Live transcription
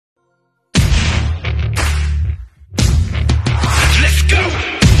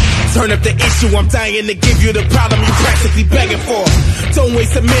Turn up the issue, I'm dying to give you the problem you practically begging for. Don't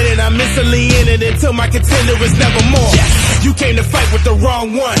waste a minute, I'm instantly in it until my contender is never more. You came to fight with the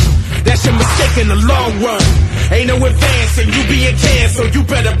wrong one, that's your mistake in the long run. Ain't no advancing, you being canned, so you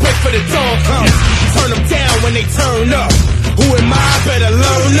better break for the dawn comes. Turn them down when they turn up. Who am I? Better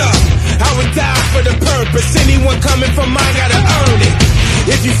learn up. I would die for the purpose. Anyone coming from mine gotta earn it.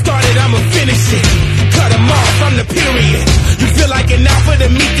 If you started, I'ma finish it. Cut them off, I'm the period. You feel like an alpha to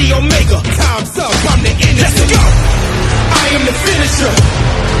meet the omega. Time's up, I'm the end. Let's go. I am the finisher.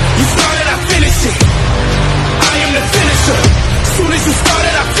 You started, I finish it. I am the finisher. Soon as you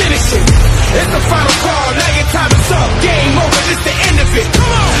started, I finish it. It's the final call, now your time is up. Game over, it's the end of it.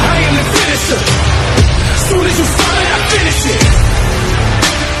 Come on. I am the finisher. Soon as you started, I finish it.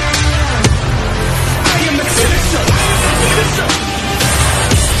 I am the finisher.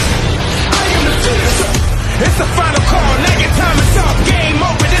 I am the finisher. It's the final call, now your time is up. Game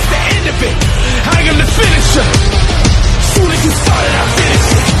over, it's the end of it. I am the finisher. Soon as you started, I finish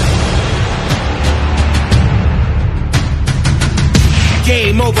it.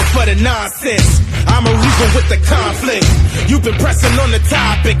 Game over for the nonsense. I'm a reason with the conflict. You've been pressing on the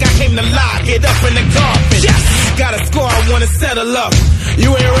topic. I came to lock it up in the coffin. Yes. Got a score, I wanna settle up. You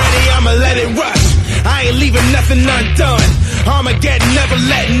ain't ready, I'ma let it rush. I ain't leaving nothing undone. Armageddon, never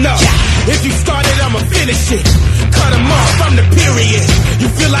letting up. If you started, I'ma finish it. Cut them off, I'm the period. You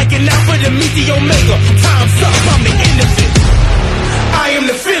feel like an alpha to meet the omega. Time's up, I'm the end of it. I am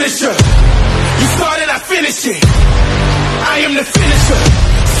the finisher. You started, I finish it. I am the finisher.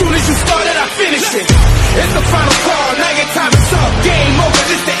 Soon as you started, I finish it. It's the final call, now your time is up. Game over,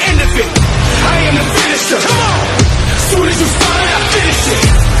 it's the end of it. I am the finisher. Come on. Soon as you started, I finish it.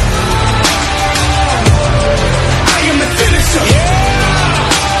 I am the finisher.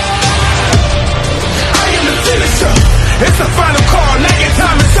 I am the finisher. It's the final call, now your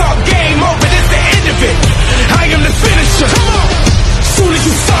time is up. Game over, it's the end of it. I am the finisher. Come on. Soon as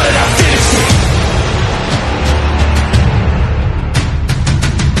you started, I finish it.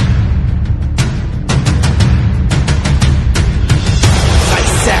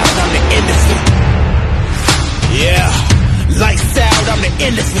 Lights out, I'm the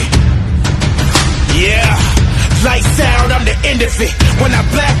end of it. Yeah, lights out, I'm the end of it. When I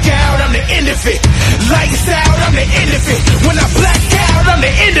black out, I'm the end of it. Lights out, I'm the end of it. When I black out, I'm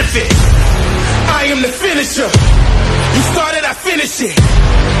the end of it. I am the finisher. You started, I finish it.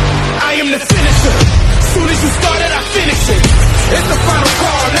 I am the finisher. Soon as you started, I finish it. It's the final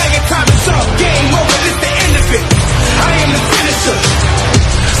call.